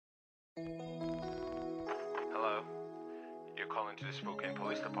calling to the Spokane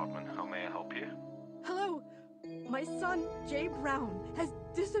Police Department. How may I help you? Hello. My son, Jay Brown, has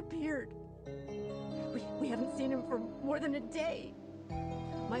disappeared. We haven't seen him for more than a day.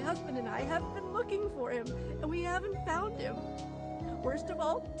 My husband and I have been looking for him, and we haven't found him. Worst of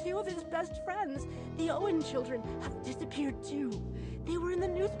all, 2 of his best friends, the Owen children, have disappeared too. They were in the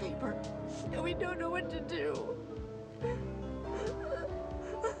newspaper, and we don't know what to do.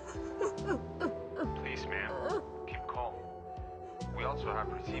 Please, ma'am, keep calm. We also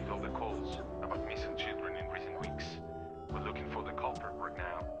have received all the calls about missing children in recent weeks. We're looking for the culprit right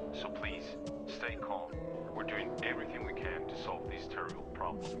now, so please, stay calm. We're doing everything we can to solve this terrible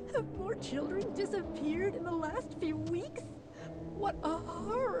problem. Have more children disappeared in the last few weeks? What a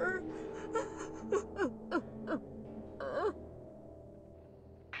horror!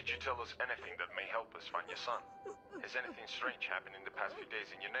 Could you tell us anything that may help us find your son? Has anything strange happened in the past few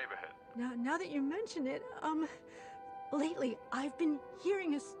days in your neighborhood? Now that you mention it, lately I've been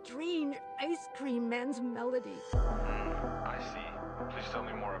hearing a strange ice cream man's melody. I see. Please tell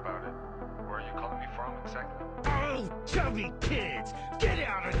me more about it. Where are you calling me from exactly? Oh, chubby kids! Get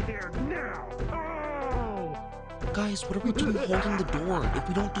out of here now! Oh! Guys, what are we doing holding the door? If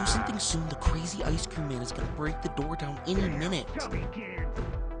we don't do something soon, the crazy ice cream man is gonna break the door down any minute. Chubby kids!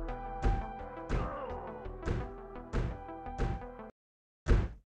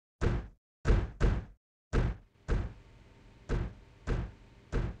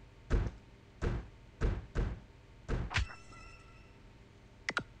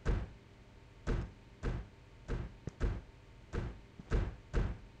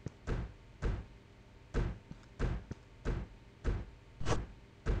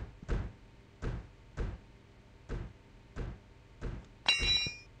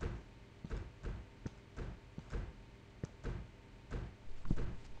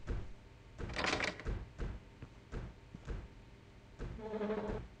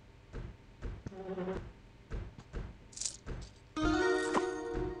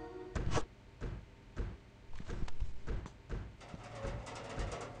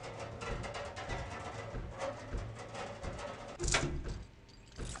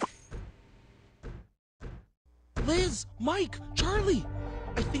 Liz, Mike, Charlie!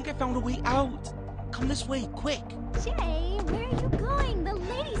 I think I found a way out. Come this way, quick. Jay, where are you going? The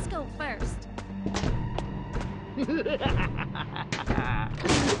ladies go first.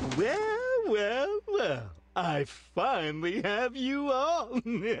 Well. I finally have you all.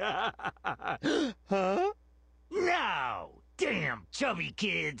 Huh? No! Damn chubby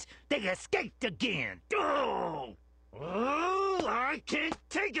kids! They escaped again! Oh, I can't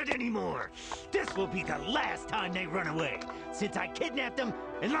take it anymore! This will be the last time they run away. Since I kidnapped them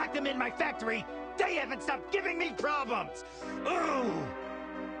and locked them in my factory, they haven't stopped giving me problems!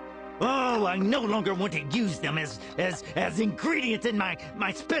 Oh, I no longer want to use them as ingredients in my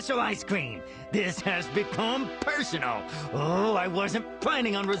special ice cream. This has become personal. Oh, I wasn't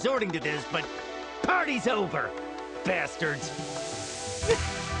planning on resorting to this, but party's over, bastards.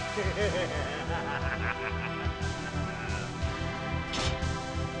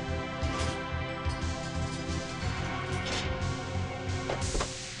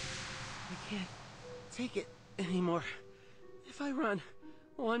 I can't take it anymore. If I run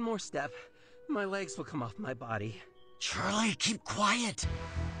one more step, my legs will come off my body. Charlie, keep quiet.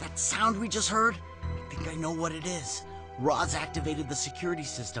 That sound we just heard, I think I know what it is. Roz activated the security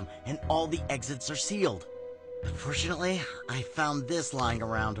system, and all the exits are sealed. Unfortunately, I found this lying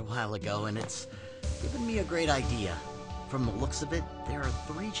around a while ago, and it's given me a great idea. From the looks of it, there are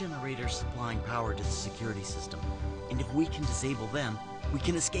 3 generators supplying power to the security system, and if we can disable them, we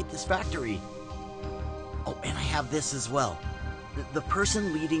can escape this factory. Oh, and I have this as well. The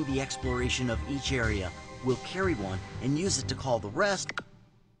person leading the exploration of each area will carry one and use it to call the rest.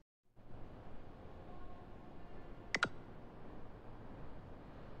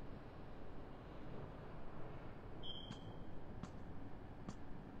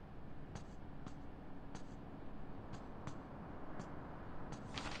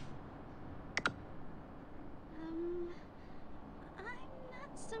 I'm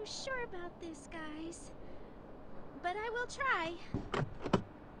not so sure about this, guys. But I will try.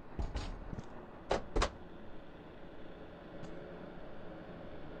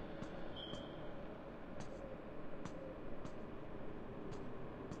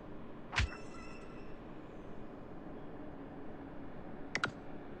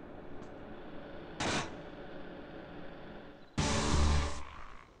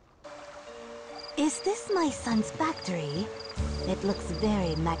 Is this my son's factory? It looks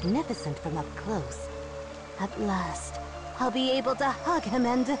very magnificent from up close. At last, I'll be able to hug him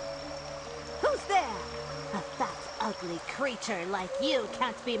and... Who's there? A fat, ugly creature like you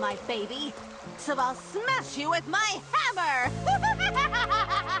can't be my baby. So I'll smash you with my hammer!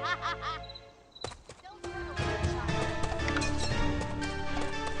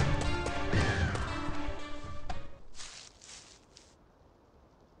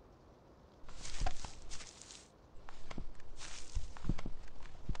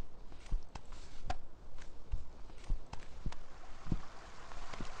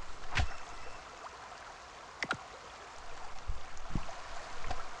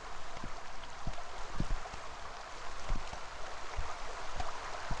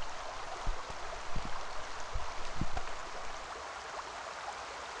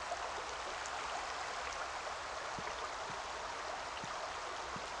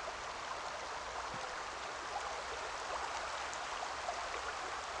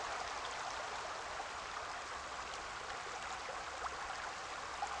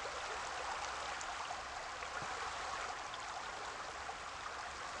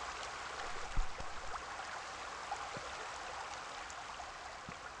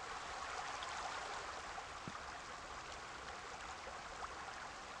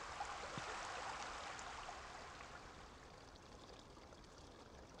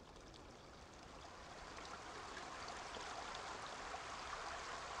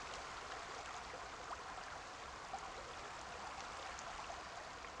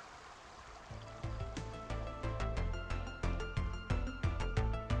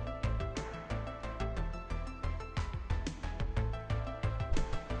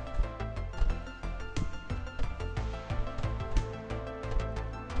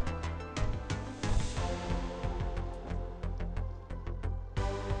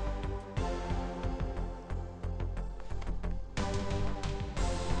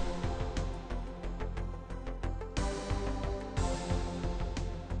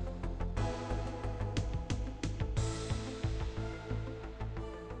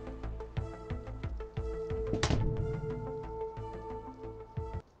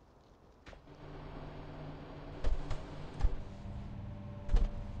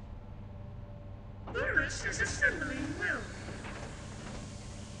 Boris is assembling well.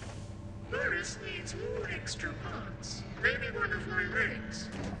 Boris needs more extra parts. Maybe one of my legs.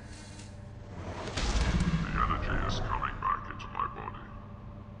 The energy is coming